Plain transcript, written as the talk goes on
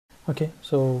Okay,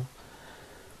 so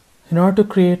in order to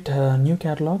create a new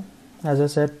catalog, as I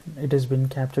said, it has been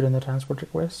captured in the transport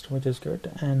request, which is good.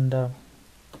 And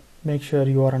make sure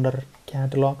you are under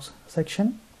catalogs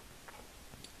section.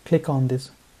 Click on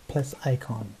this plus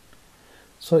icon.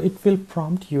 So it will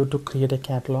prompt you to create a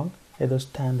catalog, either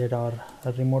standard or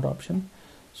a remote option.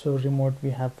 So remote,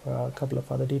 we have a couple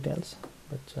of other details,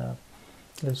 but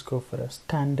let's go for a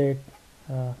standard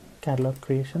catalog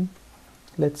creation.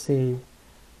 Let's say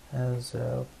as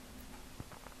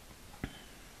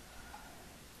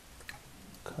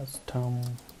custom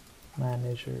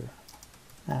manager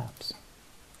apps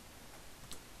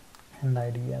and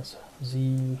ID as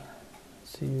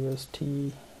CUST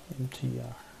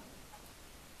MGR.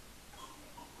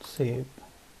 Save.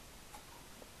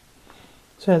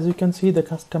 So as you can see, the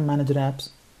custom manager apps,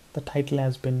 the title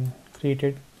has been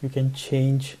created. You can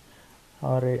change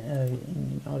or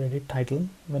edit title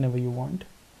whenever you want,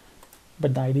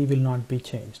 but the ID will not be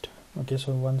changed. Okay,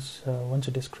 so once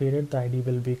it is created, the ID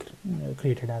will be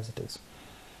created as it is.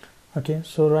 Okay,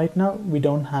 so right now we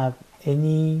don't have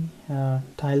any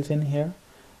tiles in here,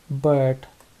 but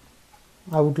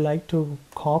I would like to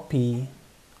copy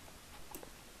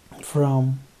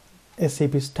from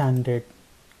SAP standard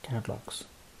catalogs.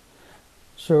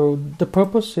 So the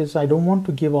purpose is I don't want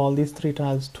to give all these 3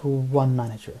 tiles to one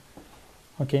manager.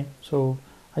 Okay, so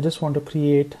I just want to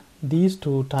create these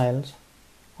 2 tiles,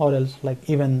 or else like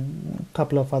even a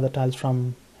couple of other tiles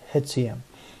from HCM,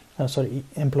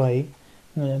 employee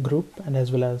group, and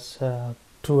as well as 2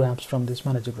 apps from this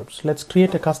manager groups. Let's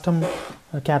create a custom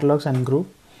catalogs and group,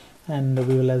 and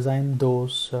we will assign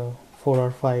those 4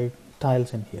 or 5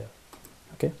 tiles in here.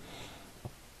 Okay,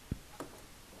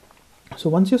 so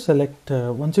once you select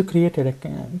once you created a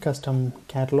custom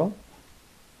catalog,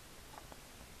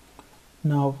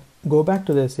 now go back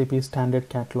to the SAP standard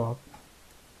catalog,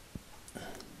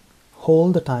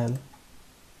 hold the tile,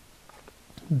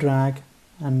 drag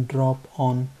and drop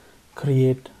on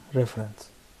create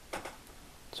reference.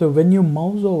 So when you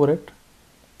mouse over it,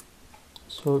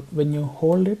 so when you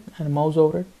hold it and mouse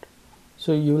over it,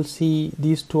 so you will see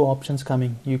these 2 options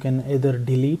coming. You can either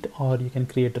delete or you can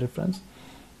create a reference.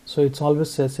 So it's always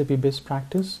SAP best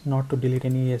practice not to delete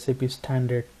any SAP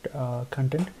standard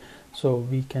content. So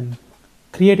we can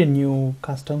create a new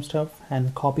custom stuff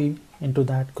and copy into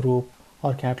that group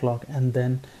or catalog, and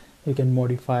then you can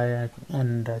modify it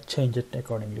and change it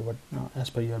accordingly as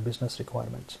per your business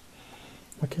requirements.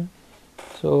 Okay,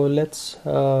 so let's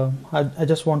I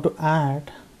just want to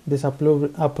add this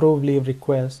approve leave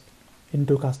request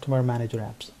into customer manager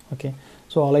apps. Okay,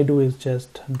 so all I do is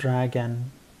just drag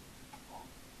and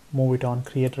move it on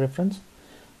create reference.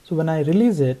 So when I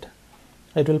release it,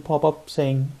 it will pop up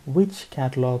saying which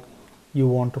catalog you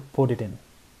want to put it in.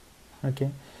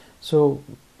 Okay, so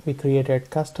we created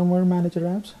customer manager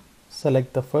apps.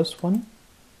 Select the first one.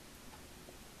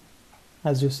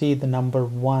 As you see, the number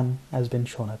 1 has been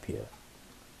shown up here.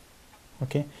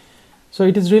 Okay, so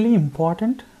it is really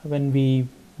important when we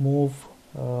move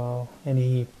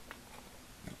any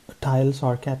tiles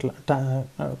or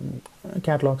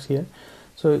catalogs here.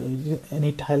 So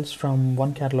any tiles from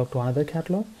one catalog to another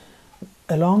catalog,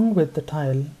 along with the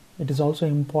tile, it is also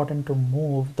important to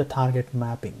move the target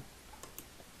mapping.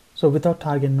 So without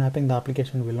target mapping, the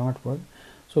application will not work.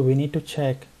 So we need to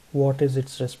check what is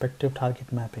its respective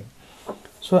target mapping.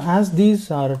 So as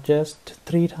these are just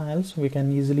 3 tiles, we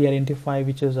can easily identify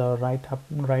which is our right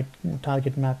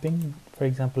target mapping. For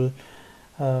example,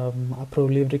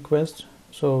 approve leave request.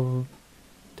 So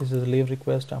this is a leave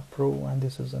request, approve, and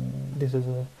this is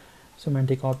a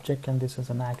semantic object, and this is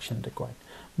an action required.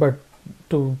 But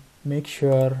to make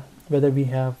sure whether we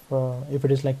have if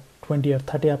it is like 20 or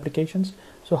 30 applications,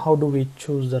 so how do we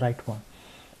choose the right one?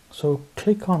 So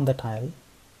click on the tile.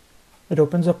 It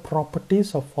opens up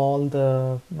properties of all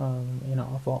the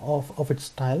of its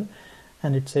tile,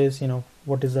 and it says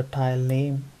what is the tile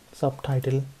name,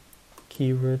 subtitle,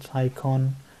 keywords,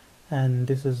 icon, and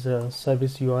this is a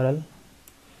service URL.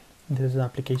 This is the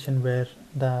application where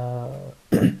the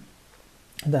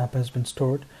the app has been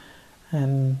stored,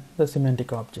 and the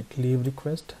semantic object, leave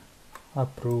request,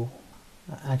 approve,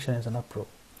 action as an approve.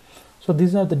 So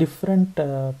these are the different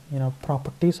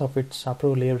properties of its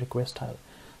approve leave request tile.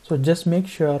 So just make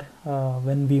sure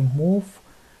when we move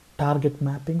target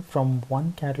mapping from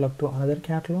one catalog to another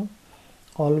catalog,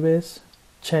 always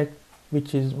check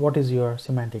what is your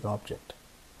semantic object.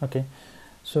 Okay,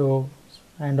 so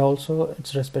and also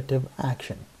its respective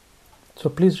action. So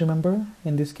please remember,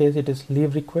 in this case it is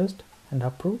leave request and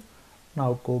approve.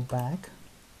 Now go back,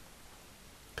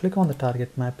 click on the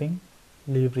target mapping,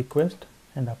 leave request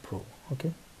and approve.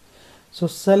 Okay, so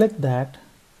select that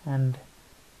and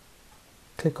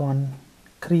click on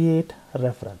create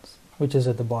reference, which is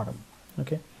at the bottom.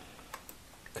 Okay,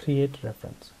 create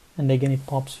reference, and again it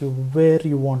pops you where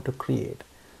you want to create.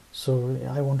 So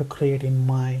I want to create in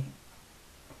my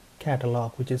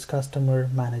catalog, which is customer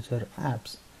manager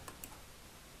apps.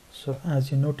 So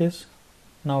as you notice,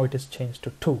 now it is changed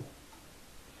to 2.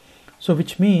 So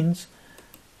which means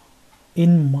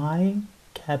in my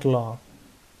catalog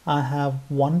I have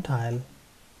one tile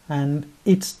and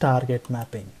its target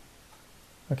mapping.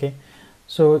 Okay,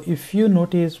 so if you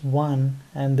notice 1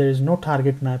 and there is no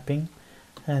target mapping,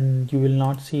 and you will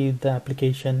not see the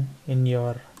application in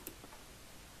your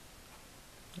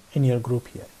group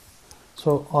here.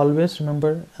 So always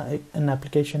remember, an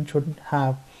application should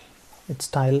have its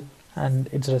tile and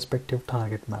its respective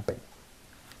target mapping.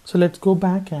 So let's go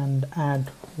back and add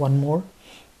one more.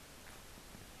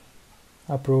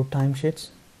 Approve timesheets.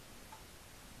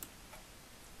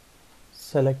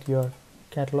 Select your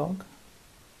catalog.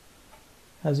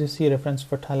 As you see, reference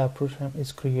for tile approval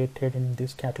is created in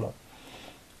this catalog.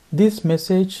 This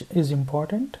message is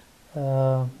important.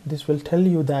 This will tell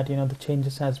you that the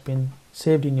changes has been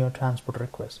saved in your transport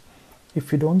request.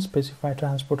 If you don't specify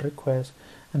transport request,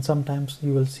 and sometimes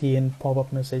you will see in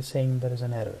pop-up message saying there is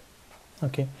an error.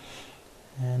 Okay,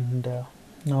 and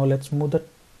now let's move the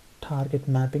target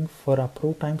mapping for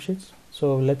approve timesheets.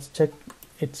 So let's check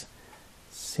its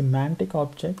semantic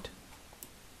object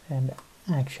and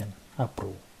action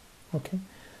approve. Okay,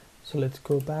 so let's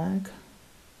go back.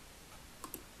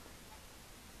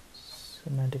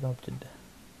 Semantic object,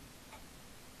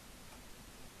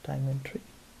 time entry,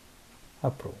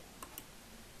 approve.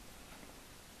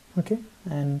 Okay,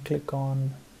 and click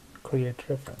on create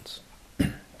reference.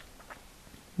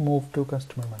 Move to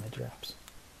customer manager apps.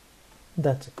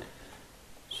 That's it.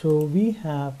 So we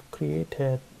have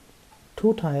created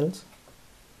 2 tiles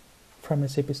from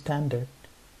SAP standard,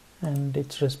 and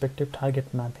its respective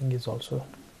target mapping is also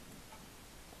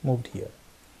moved here.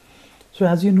 So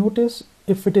as you notice,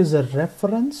 if it is a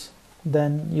reference,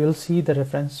 then you'll see the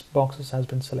reference boxes has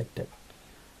been selected.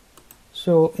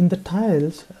 So in the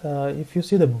tiles, if you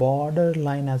see the border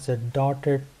line as a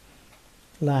dotted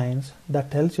lines,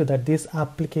 that tells you that this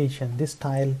application, this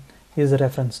tile is a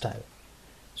reference tile.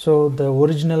 So the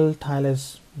original tile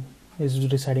is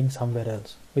residing somewhere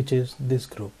else, which is this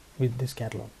group with this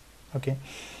catalog. Okay,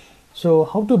 so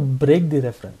how to break the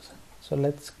reference? So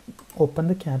let's open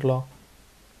the catalog,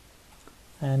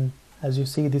 and as you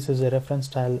see, this is a reference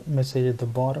tile message at the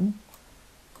bottom.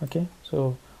 Okay,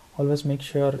 so always make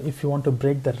sure, if you want to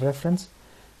break the reference,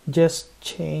 just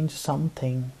change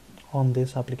something on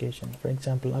this application. For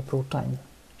example, approve time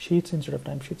sheets instead of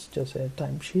time sheets, just a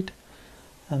time sheet,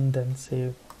 and then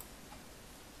save.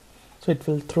 So it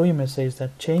will throw you a message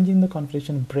that changing the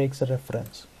configuration breaks the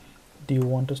reference. Do you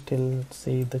want to still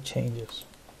save the changes?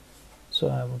 So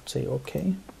I would say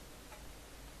okay.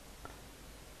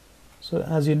 So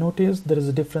as you notice, there is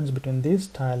a difference between this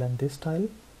tile and this tile.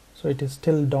 So it is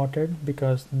still dotted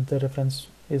because the reference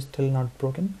is still not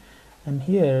broken, and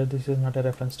here this is not a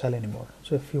reference tile anymore.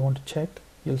 So if you want to check,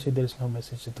 you'll see there is no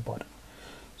message at the bottom.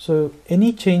 So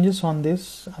any changes on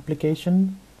this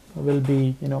application will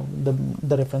be,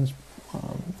 the reference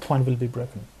point will be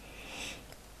broken.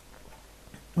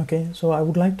 Okay, so I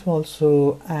would like to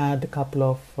also add a couple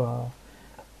of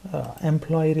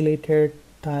employee related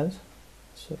tiles.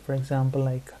 So for example,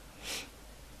 like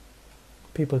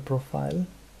people profile,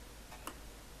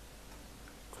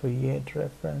 create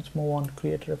reference, move on to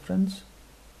create reference,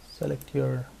 select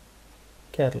your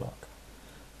catalog.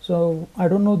 So I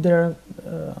don't know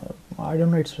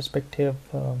its respective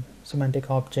semantic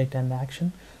object and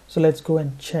action. So let's go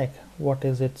and check what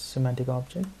is its semantic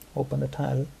object. Open the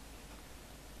tile,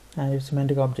 and its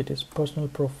semantic object is personal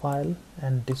profile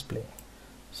and display.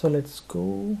 So let's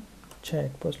go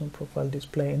check personal profile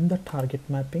display in the target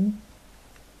mapping,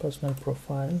 personal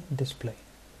profile display.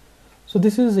 So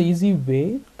this is an easy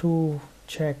way to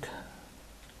check,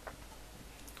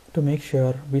 to make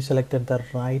sure we selected the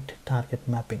right target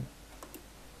mapping.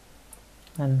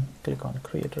 And click on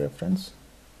create reference,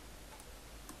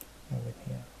 move it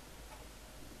here.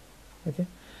 Okay,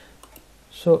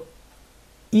 so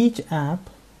each app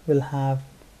will have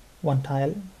one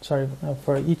tile,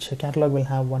 for each catalog will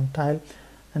have one tile,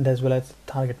 and as well as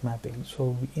target mapping.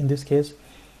 So in this case,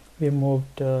 we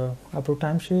moved approve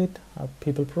timesheet,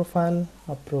 people profile,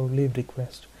 approve leave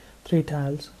request, 3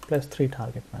 tiles plus 3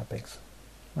 target mappings.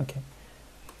 Okay,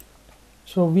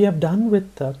 so we have done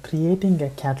with creating a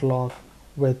catalog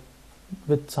with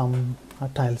some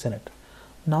tiles in it.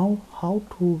 Now how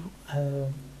to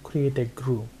create a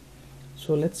group?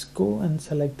 So let's go and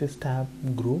select this tab,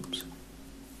 groups,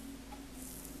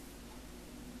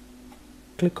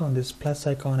 click on this plus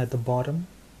icon at the bottom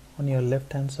on your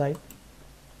left hand side,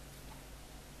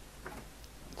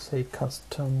 say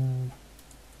custom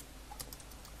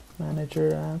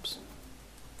manager apps,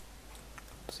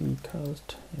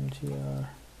 zcast mgr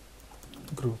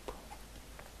group,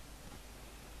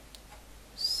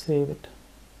 save it.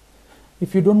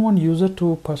 If you don't want user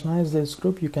to personalize this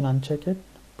group, you can uncheck it,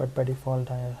 but by default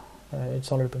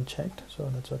it's already been checked,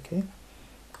 so that's okay.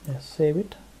 Yes, save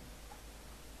it.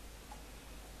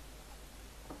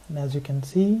 And as you can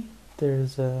see, there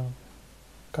is a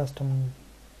custom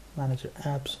manager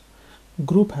apps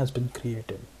group has been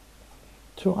created.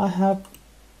 So I have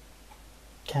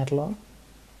catalog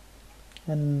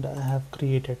and I have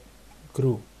created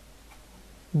group,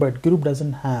 but group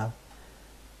doesn't have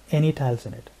any tiles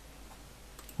in it.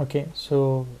 Okay,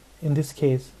 so in this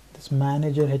case, this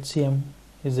manager HCM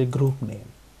is a group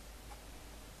name,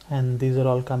 and these are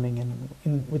all coming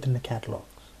in within the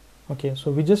catalogs. Okay,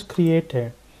 so we just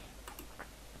created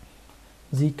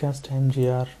zcast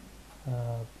mgr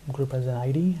group as an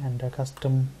ID and a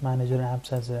custom manager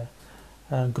apps as a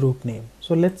group name.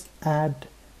 So let's add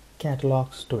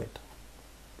catalogs to it.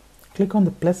 Click on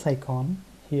the plus icon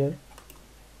here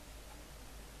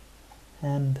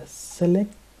and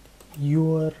select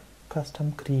your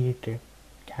custom created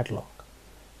catalog,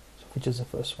 which is the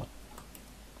first one.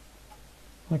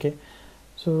 Okay,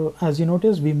 so as you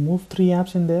notice, we moved 3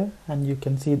 apps in there, and you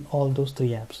can see all those 3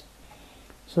 apps.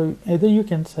 So either you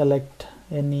can select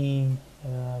any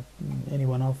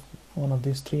one of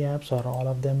these 3 apps, or all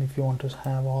of them if you want to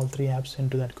have all 3 apps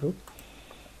into that group.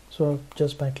 So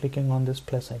just by clicking on this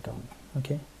plus icon.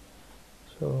 Okay,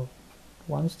 so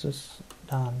once this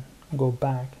done, go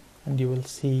back and you will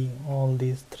see all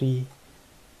these 3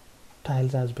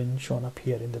 tiles has been shown up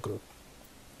here in the group.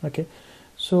 Okay,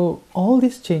 so all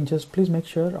these changes, please make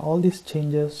sure all these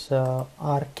changes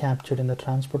are captured in the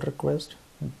transport request,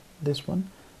 this one.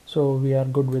 So we are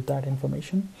good with that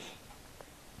information,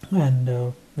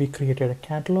 and we created a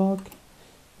catalog,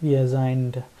 we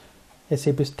assigned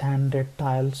SAP standard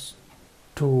tiles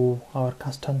to our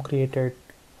custom created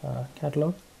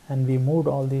catalog, and we moved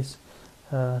all these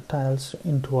tiles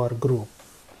into our group.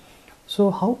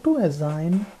 So how to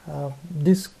assign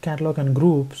this catalog and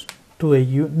groups to a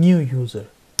new user?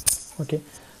 Okay,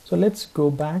 so let's go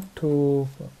back to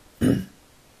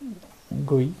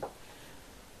GUI.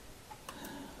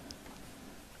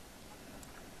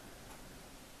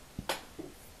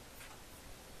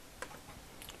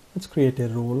 Let's create a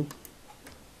role.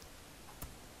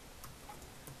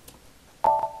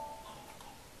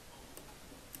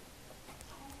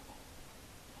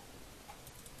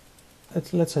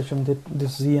 Let's assume that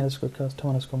this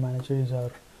z_custom_manager is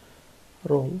our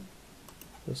role,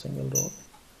 a single role.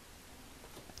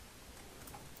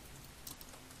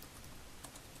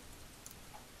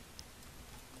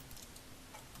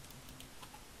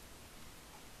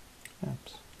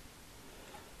 Apps.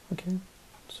 Okay,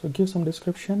 so give some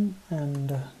description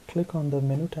and click on the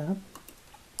menu tab,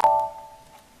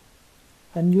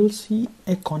 and you'll see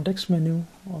a context menu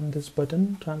on this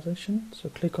button, transaction. So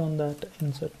click on that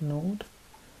insert node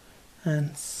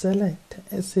and select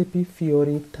SAP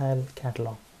Fiori tile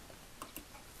catalog.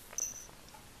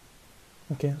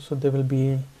 Okay, so there will be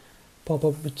a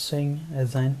pop-up which saying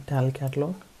assign tile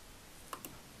catalog.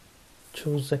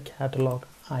 Choose the catalog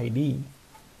ID,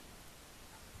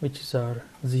 which is our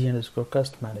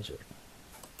z_cust manager.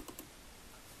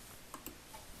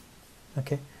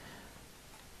 Okay,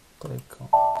 click on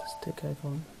this tick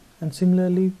icon, and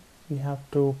similarly we have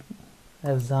to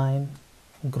assign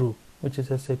group, which is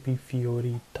SAP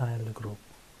Fiori tile group.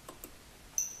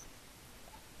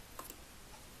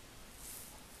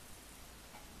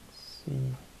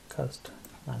 Cust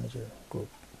manager group.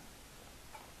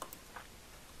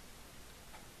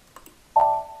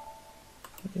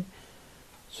 Okay,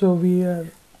 so we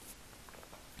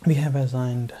have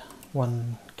assigned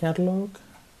one catalog,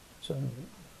 so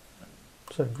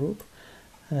group,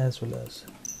 and as well as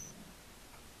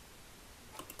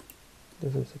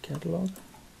this is a catalog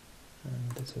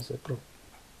and this is a group.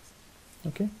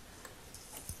 Okay,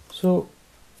 so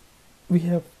we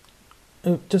have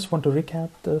just want to recap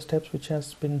the steps which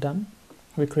has been done.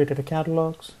 We created a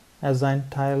catalogs,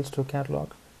 assigned tiles to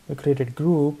catalog, we created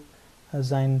group,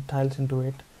 assigned tiles into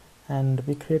it, and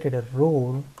we created a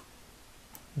role,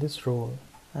 this role,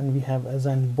 and we have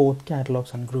assigned both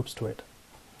catalogs and groups to it.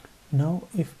 Now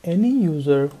if any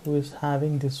user who is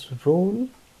having this role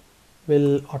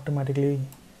will automatically,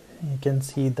 you can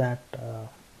see that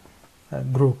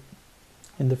group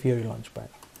in the Fiori Launchpad.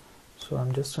 So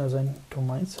I'm just assigning to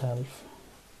myself.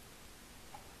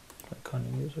 Click on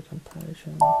user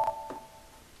comparison.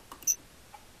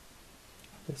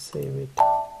 Just save it.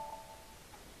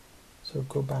 So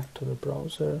go back to the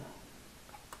browser,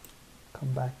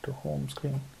 come back to home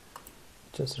screen,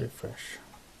 just refresh.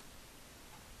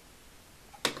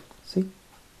 See,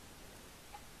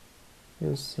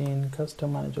 you've seen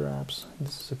custom manager apps.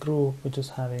 This is a group which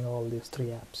is having all these 3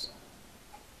 apps.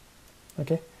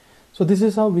 Okay, so this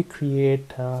is how we create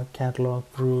catalog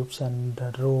groups and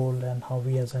role, and how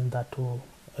we assign that to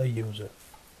a user.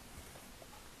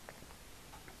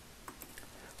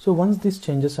 So once these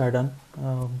changes are done,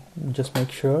 just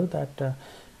make sure that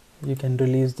you can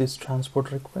release this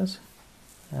transport request,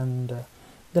 and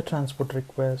the transport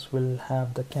request will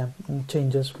have the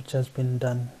changes which has been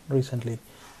done recently,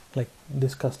 like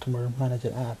this customer manager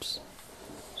apps.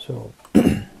 So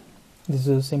this is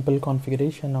a simple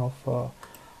configuration of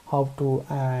how to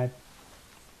add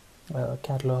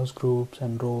catalogs, groups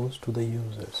and rows to the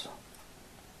users.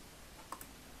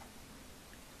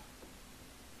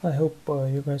 I hope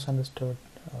you guys understood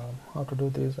how to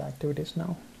do these activities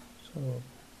now. So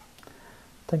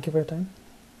thank you for your time.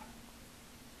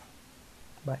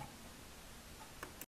 Bye.